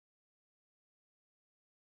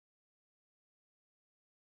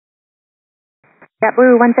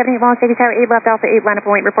JetBlue 178, Long Safety Tower 8 left, Alpha 8, line of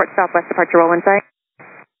point, report southwest departure, roll in sight.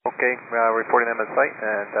 Okay, reporting them in sight,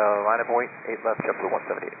 and line of point, 8 left, JetBlue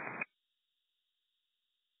 178.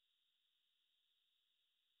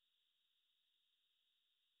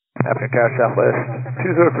 African Tower Southwest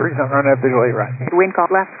 203, on run up visual 8 right. Wind call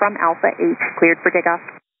left from Alpha 8, cleared for takeoff.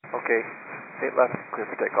 Okay, 8 left, clear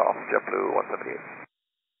for takeoff, JetBlue 178.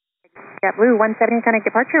 JetBlue 178, connect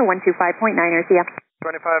departure 125.9 RCF.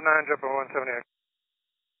 25.9, JetBlue 178.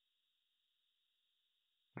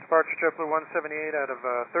 Departure JetBlue 178 out of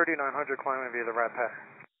 3900, climbing via the right path.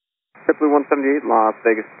 JetBlue 178, Las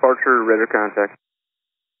Vegas departure, radar contact.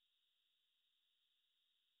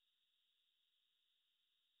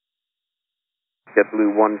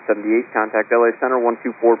 JetBlue 178, contact LA Center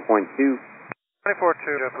 124.2. 24.2,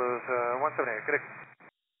 JetBlue's 178, good.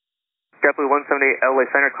 JetBlue 178, LA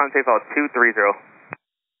Center, contact out 230.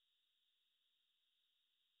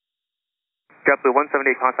 JetBlue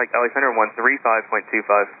 178, contact LA Center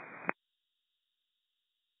 135.25.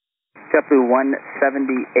 JetBlue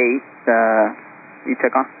 178, you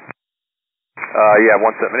took on? Yeah,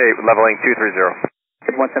 178, leveling 230.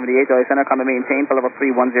 178, LA Center, come to maintain for level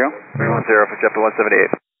 310. 310 for JetBlue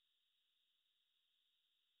 178.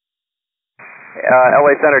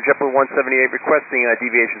 LA Center, JetBlue 178, requesting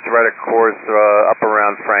deviations right of course up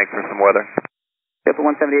around Frank for some weather.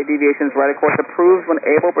 JetBlue 178, deviations right of course approved. When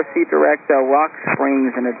able, proceed direct Rock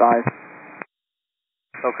Springs and advise.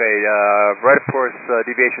 Okay, right of course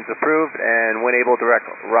deviations approved, and when able,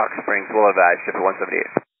 direct Rock Springs will advise JetBlue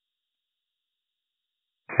 178.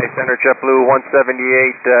 Hey, Center, JetBlue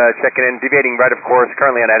 178, checking in, deviating right of course,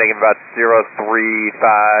 currently on heading of about 035,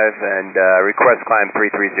 and request climb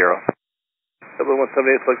 330. JetBlue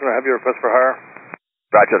 178, selecting have your request for hire.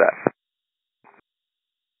 Roger that.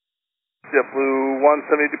 JetBlue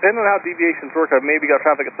 170, depending on how deviations work, I've maybe got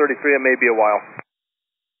traffic at 33, it may be a while.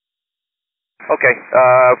 Okay,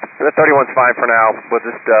 the 31's fine for now. We'll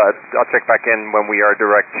just, I'll check back in when we are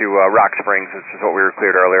direct to Rock Springs, which is what we were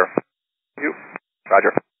cleared earlier. Thank you.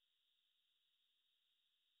 Roger.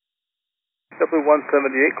 JetBlue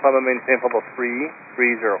 178, climb and maintain level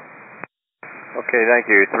 330. Okay, thank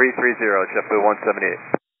you. 330, JetBlue 178.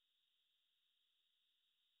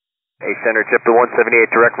 Hey, Center, JetBlue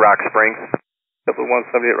 178, direct Rock Springs. JetBlue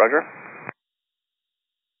 178, roger.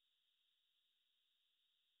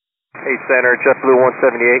 Hey, Center, JetBlue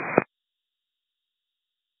 178.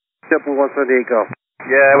 JetBlue 178, go.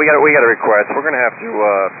 Yeah, we got a request. We're going to have to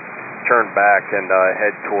turn back and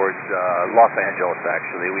head towards Los Angeles,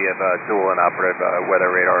 actually. We have dual inoperative weather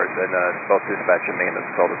radars, and both dispatch and maintenance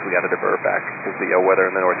told us we got to divert back because the weather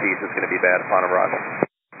in the northeast is going to be bad upon arrival.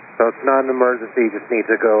 So it's not an emergency, you just need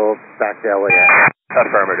to go back to LAX.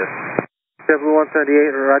 Affirmative. JetBlue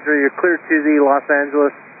 178, roger, you're clear to the Los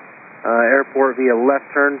Angeles airport via left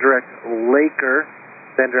turn, direct Laker,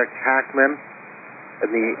 then direct Hackman, and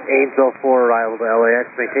the Angel 4 arrival to LAX,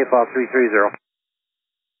 maintain file 330.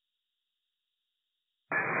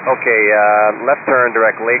 Okay, left turn,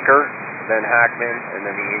 direct Laker, then Hackman, and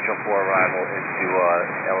then the Angel 4 arrival into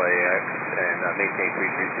LAX, and maintain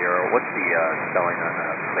 330. What's the spelling on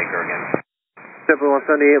Laker again? JetBlue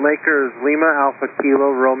 178, Laker is Lima, Alpha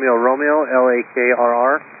Kilo, Romeo, Romeo,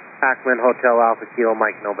 LAKRR, Hackman Hotel, Alpha Kilo,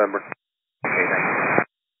 Mike, November. Okay, thank you.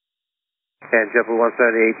 And JetBlue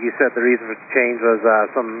 178, you said the reason for the change was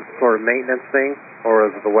some sort of maintenance thing, or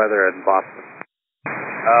was it the weather in Boston?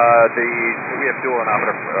 We have dual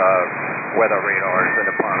inoperative weather radars, and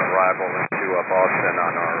upon arrival into Boston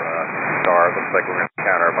on our star, it looks like we're going to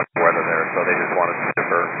encounter a bunch of weather there, so they just wanted to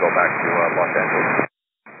divert and go back to Los Angeles.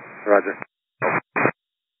 Roger.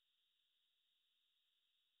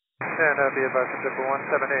 And be advised to JetBlue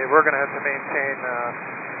 178, we're going to have to maintain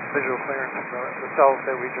visual clearance from the cells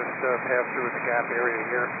that we just passed through in the gap area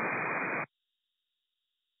here.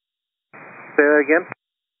 Say that again?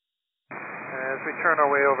 As we turn our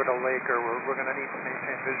way over to Laker, we're going to need to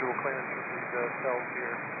maintain visual clearance from these cells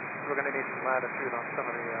here. We're going to need some latitude on some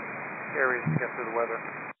of the areas to get through the weather.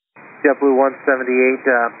 JetBlue 178,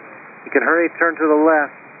 you can hurry, turn to the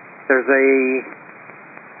left. There's a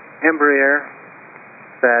Embraer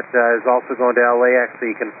that is also going to LAX, so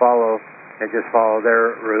you can follow and just follow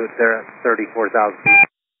their route. They're at 34,000 feet.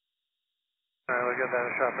 All right, we'll give that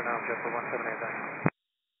a shot for now, JetBlue 178, thanks.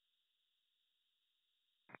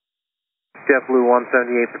 JetBlue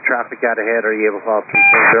 178 for traffic out ahead. Are you able to follow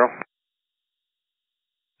 340?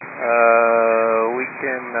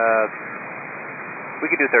 We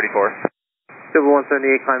can do 34. JetBlue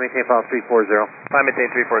 178, climb maintain file 340. Climb maintain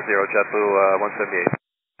 340, JetBlue 178.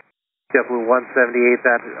 JetBlue 178,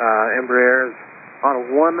 that Embraer is on a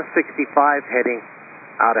 165 heading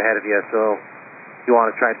out ahead of you, so you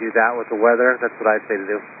want to try to do that with the weather, that's what I'd say to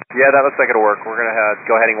do. Yeah, that looks like it'll work. We're going to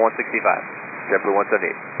go heading 165. JetBlue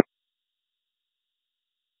 178.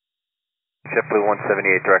 JetBlue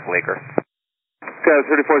 178, direct Laker.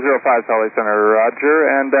 3405, Salt Lake Center, roger,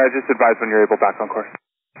 and just advise when you're able back on course.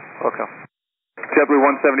 Okay. JetBlue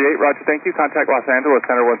 178, roger, thank you. Contact Los Angeles,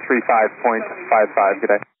 Center 135.55,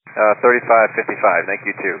 good day. 3555, thank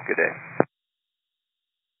you too. Good day.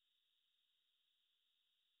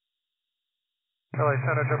 LA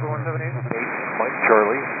Center, JetBlue 178. Mike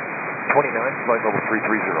Charlie, 29, flight level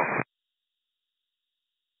 330.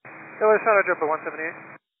 LA Center, JetBlue 178.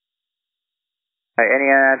 Any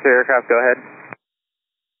answer aircraft, go ahead.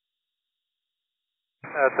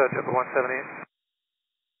 So JetBlue 178.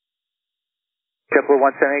 JetBlue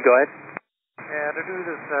 178, go ahead. And to do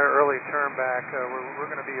this early turn back,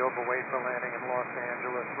 we're going to be overweight for landing in Los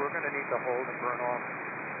Angeles. We're going to need to hold and burn off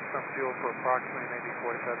some fuel for approximately maybe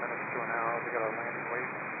 45 minutes to an hour to get our landing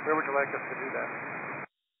weight. Where would you like us to do that?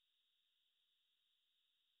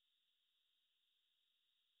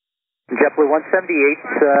 JetBlue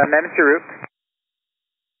 178, manage your route.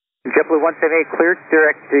 JetBlue 178, cleared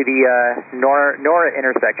direct to the Nora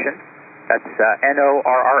intersection. That's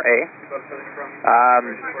N-O-R-R-A.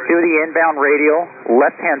 Do the inbound radial,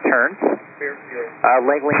 left-hand turns,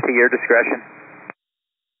 labeling to your discretion.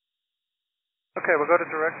 Okay, we'll go to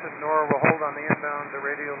direction Nora. We'll hold on the inbound, the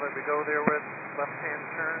radial that we go there with, left-hand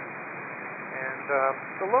turn. And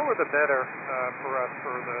the lower the better for us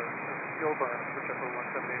for the fuel burn for JetBlue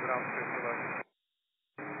 178 with altitude selection.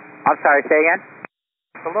 I'm sorry, say again?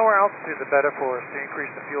 The lower altitude, the better for us to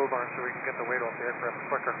increase the fuel burn so we can get the weight off the aircraft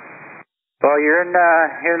quicker. Well, you're in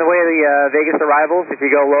the way of the Vegas arrivals. If you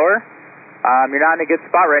go lower, you're not in a good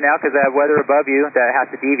spot right now because I have weather above you that has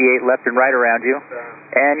to deviate left and right around you.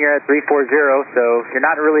 And you're at 340, so you're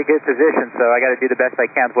not in a really good position, so I got to do the best I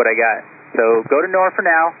can with what I got. So go to Nora for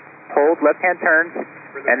now, hold left-hand turns,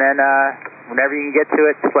 and then whenever you can get to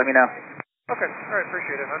it, just let me know. Okay, all right,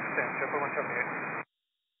 appreciate it. I understand. JetBlue 178.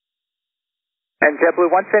 And JetBlue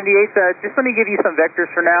 178, just let me give you some vectors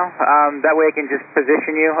for now. That way I can just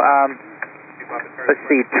position you. Let's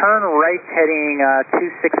see, turn right heading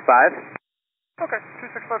 265. Okay,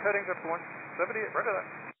 265 heading JetBlue 178, right to that.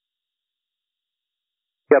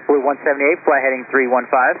 JetBlue 178, fly heading 315.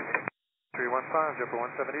 315, JetBlue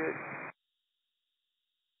 178.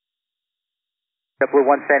 JetBlue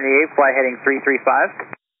 178, fly heading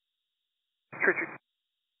 335.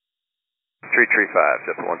 335,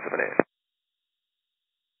 JetBlue 178.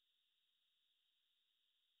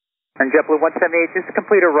 And JetBlue 178, just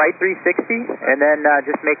complete a right 360, and then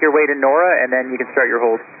just make your way to Nora, and then you can start your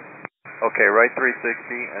hold. Okay, right 360,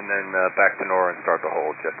 and then back to Nora and start the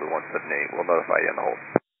hold. JetBlue 178, we'll notify you on the hold.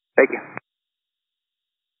 Thank you.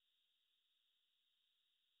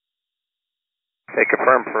 Hey,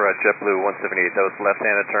 confirm for JetBlue 178, that was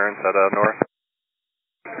left-handed turns out of Nora?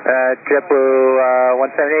 JetBlue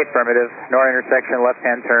 178, affirmative. Nora intersection,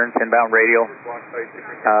 left-hand turns, inbound radial.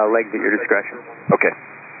 Legs at your discretion. Okay.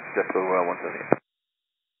 JetBlue 178.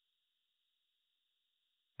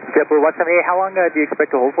 JetBlue 178, how long do you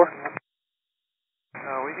expect to hold for?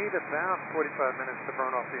 We need about 45 minutes to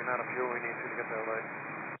burn off the amount of fuel we need to get there late.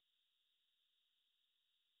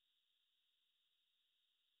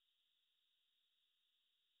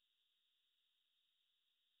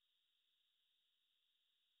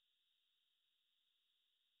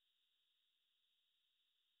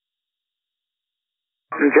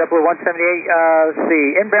 JetBlue 178, let's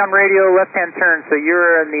see, inbound radio, left-hand turn, so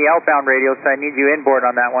you're in the outbound radio, so I need you inboard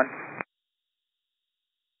on that one.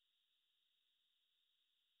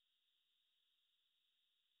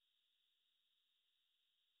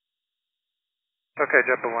 Okay,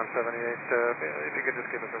 JetBlue 178, if you could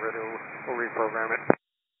just give us a radio, we'll reprogram it.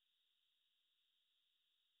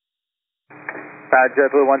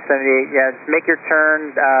 JetBlue 178, yeah, just make your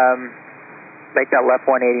turn, make that left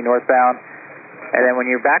 180 northbound. And then when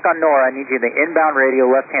you're back on Nora, I need you in the inbound radio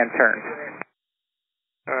left-hand turn.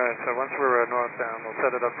 Alright, so once we're northbound, we'll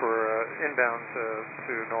set it up for inbound to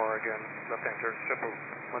Nora again, left-hand turn, JetBlue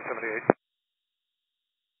 178.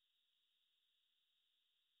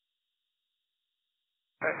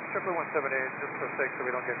 JetBlue 178, just for sake so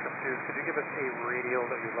we don't get confused, could you give us a radial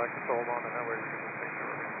that you'd like to hold on, and that way we can just make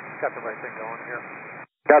sure we've got the right thing going here.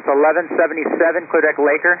 That's 1177, clear deck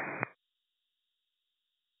Laker.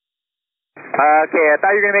 Okay, I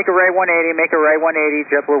thought you were going to make a right 180. Make a right 180,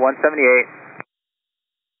 JetBlue 178.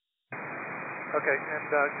 Okay, and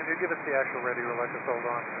can you give us the actual radio you'd like us hold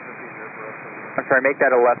on? It's just easier for us. I'm sorry, make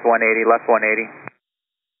that a left 180, left 180.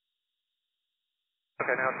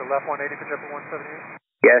 Okay, now it's a left 180 for JetBlue 178?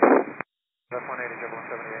 Yes. Left 180, JetBlue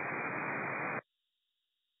 178.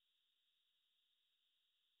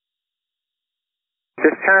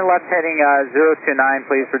 turn left heading 029,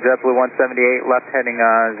 please, for JetBlue 178. Left heading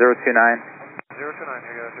 029. 029 here,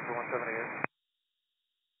 JetBlue 178.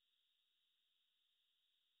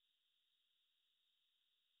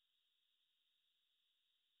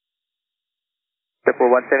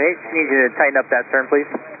 JetBlue 178, just need you to tighten up that turn, please.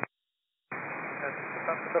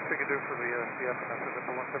 That's the best we can do for the FMS,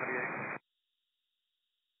 JetBlue 178.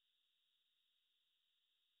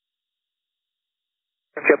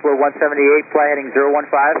 JetBlue 178, fly heading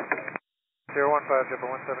 015. 015,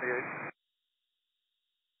 JetBlue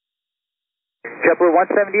 178. JetBlue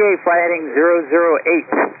 178, fly heading 008.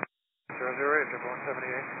 008, JetBlue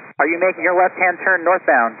 178. Are you making your left-hand turn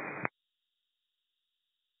northbound?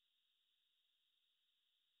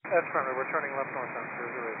 That's friendly, we're turning left northbound,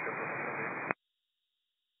 008, JetBlue 178.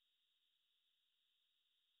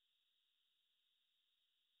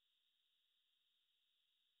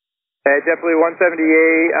 JetBlue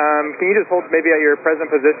 178, can you just hold maybe at your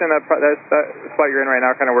present position? That spot you're in right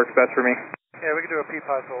now kind of works best for me. Yeah, we can do a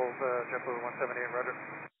P-pod to hold JetBlue 178, roger.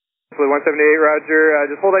 JetBlue 178, roger.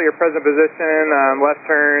 Just hold at your present position, left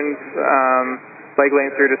turns, leg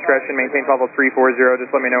lanes to your discretion, maintain level 340.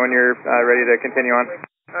 Just let me know when you're ready to continue on.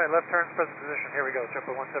 All right, left turns, present position. Here we go,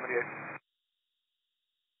 JetBlue 178.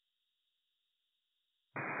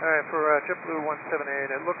 All right, for JetBlue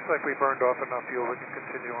 178, it looks like we burned off enough fuel. We can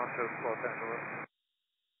continue on to Los Angeles.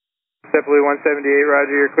 JetBlue 178, roger.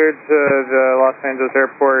 You're cleared to the Los Angeles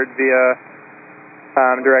airport via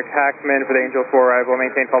direct Hackman for the Angel 4 arrival.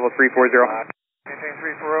 Maintain level 340. Maintain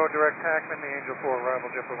 340, direct Hackman, the Angel 4 arrival,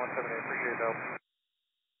 JetBlue 178. Appreciate the help.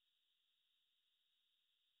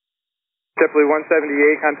 JetBlue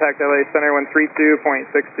 178, contact LA Center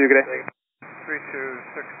 132.62. Good day. 3262,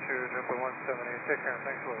 JetBlue 178. Take care,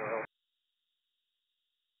 thanks for the help.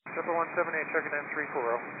 JetBlue 178, checking in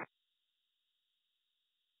 340.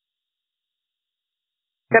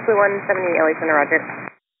 JetBlue 178, LA Center, roger.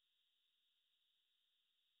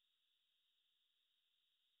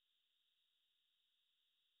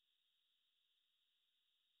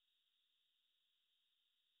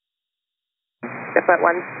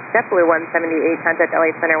 JetBlue 178, contact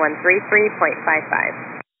LA Center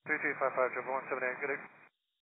 133.55. 3255, JetBlue 178, good day.